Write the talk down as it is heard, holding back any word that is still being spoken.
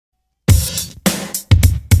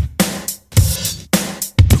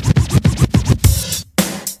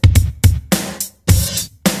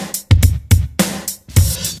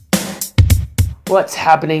What's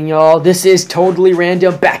happening, y'all? This is Totally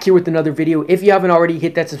Random, back here with another video. If you haven't already,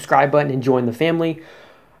 hit that subscribe button and join the family.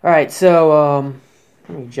 Alright, so,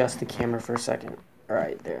 let me adjust the camera for a second.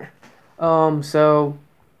 Alright, there. So,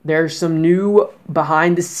 there's some new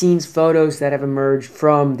behind-the-scenes photos that have emerged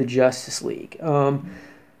from the Justice League. I'm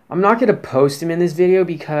not going to post them in this video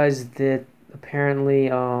because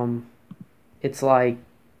apparently, it's like,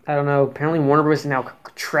 I don't know, apparently Warner Bros. Is now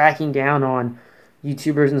tracking down on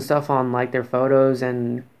YouTubers and stuff on like their photos,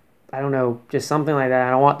 and I don't know, just something like that.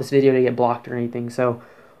 I don't want this video to get blocked or anything. So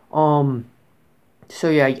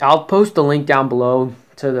yeah, I'll post the link down below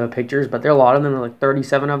to the pictures, but there are a lot of them, like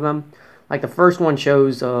 37 of them. Like the first one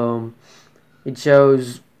shows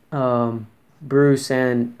Bruce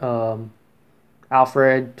and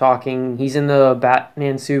Alfred talking. He's in the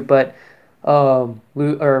Batman suit, but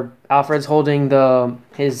Alfred's holding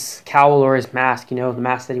his cowl or his mask, you know, the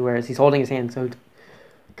mask that he wears. He's holding his hand, so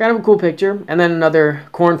kind of a cool picture. And then another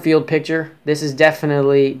cornfield picture. This is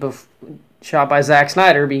definitely shot by Zack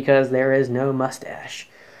Snyder because there is no mustache.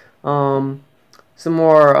 Some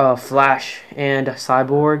more Flash and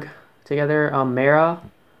Cyborg together. Mara,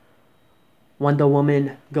 Wonder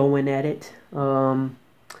Woman going at it. The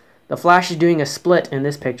Flash is doing a split in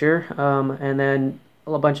this picture. And then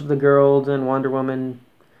a bunch of the girls and Wonder Woman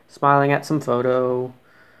smiling at some photo.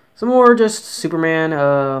 Some more just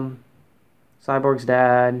Superman, Cyborg's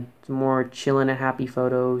dad, some more chilling and happy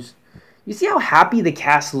photos. You see how happy the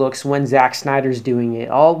cast looks when Zack Snyder's doing it.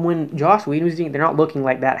 When Joss Whedon was doing it, they're not looking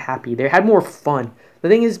like that happy. They had more fun. The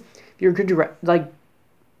thing is, if you're a good director, like,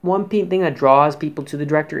 one thing that draws people to the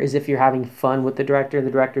director is if you're having fun with the director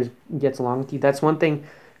gets along with you. That's one thing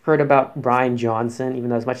I've heard about Bryan Johnson,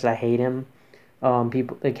 even though as much as I hate him,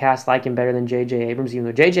 the cast like him better than J.J. Abrams, even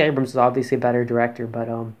though J.J. Abrams is obviously a better director, but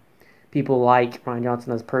people like Bryan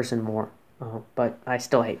Johnson as a person more. But I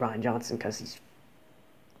still hate Rian Johnson because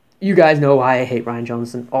you guys know why I hate Rian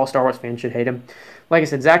Johnson. All Star Wars fans should hate him. Like I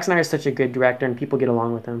said, Zack Snyder is such a good director and people get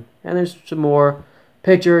along with him. And there's some more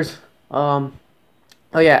pictures. Oh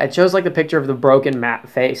yeah, it shows like the picture of the broken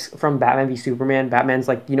face from Batman v Superman. Batman's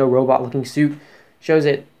like, you know, robot looking suit. Shows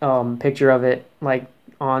it, picture of it like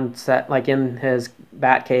on set, like in his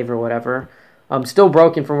Bat cave or whatever. Still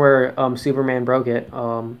broken from where Superman broke it.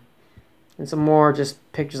 And some more just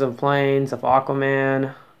pictures of planes, of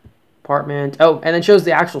Aquaman, apartment. Oh, and then shows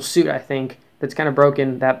the actual suit, I think, that's kind of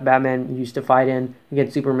broken that Batman used to fight in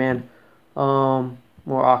against Superman. More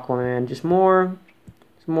Aquaman, just more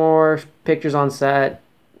pictures on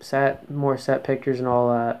more set pictures and all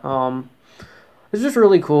that. It's just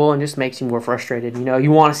really cool and just makes you more frustrated. You know, you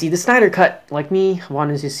want to see the Snyder Cut, like me,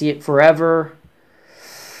 wanted to see it forever.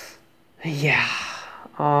 Yeah.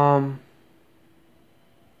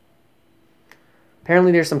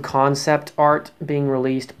 Apparently there's some concept art being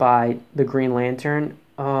released by the Green Lantern,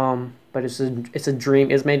 but it's a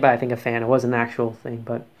dream. It's made by, I think, a fan. It wasn't an actual thing,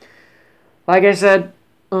 but like I said,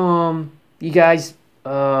 you guys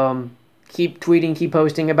keep tweeting, keep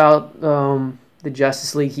posting about the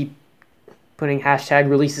Justice League, keep putting hashtag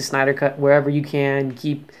release the Snyder Cut wherever you can,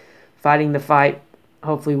 keep fighting the fight.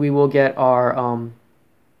 Hopefully we will get our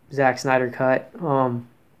Zack Snyder Cut.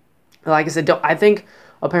 Like I said, I think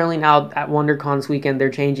apparently now at WonderCon's weekend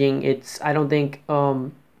they're changing. I don't think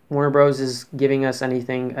Warner Bros. Is giving us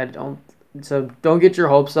anything. So don't get your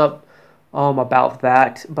hopes up about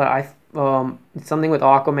that. But it's something with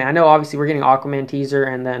Aquaman. I know obviously we're getting Aquaman teaser,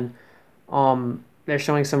 and then they're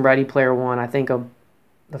showing some Ready Player One. I think the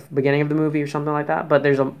beginning of the movie or something like that. But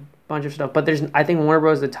there's a bunch of stuff. But I think Warner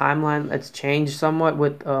Bros. The timeline that's changed somewhat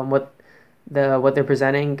with what they're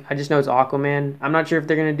presenting. I just know it's Aquaman. I'm not sure if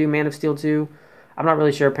they're gonna do Man of Steel 2. I'm not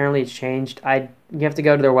really sure. Apparently it's changed. You have to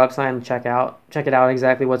go to their website and check it out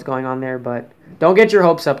exactly what's going on there. But don't get your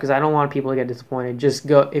hopes up because I don't want people to get disappointed. Just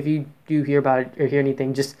go, if you do hear about it or hear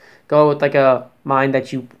anything, just go with like the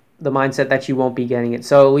mindset that you won't be getting it.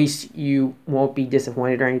 So at least you won't be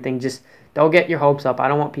disappointed or anything. Just don't get your hopes up. I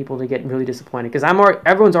don't want people to get really disappointed because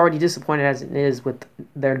everyone's already disappointed as it is with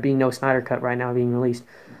there being no Snyder Cut right now being released.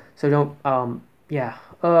 So don't yeah.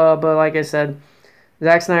 But like I said,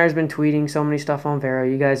 Zack Snyder's been tweeting so many stuff on Vero.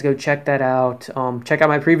 You guys go check that out. Check out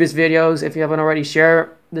my previous videos. If you haven't already, share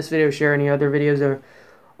this video, share any other videos.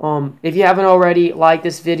 Or if you haven't already, like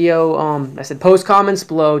this video. I said post comments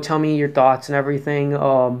below. Tell me your thoughts and everything.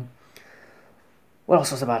 What else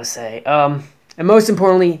was I about to say? And most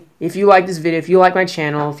importantly, if you like this video, if you like my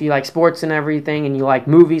channel, if you like sports and everything, and you like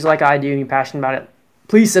movies like I do, and you're passionate about it,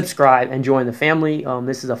 please subscribe and join the family.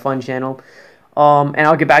 This is a fun channel. And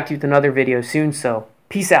I'll get back to you with another video soon, so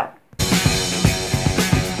peace out.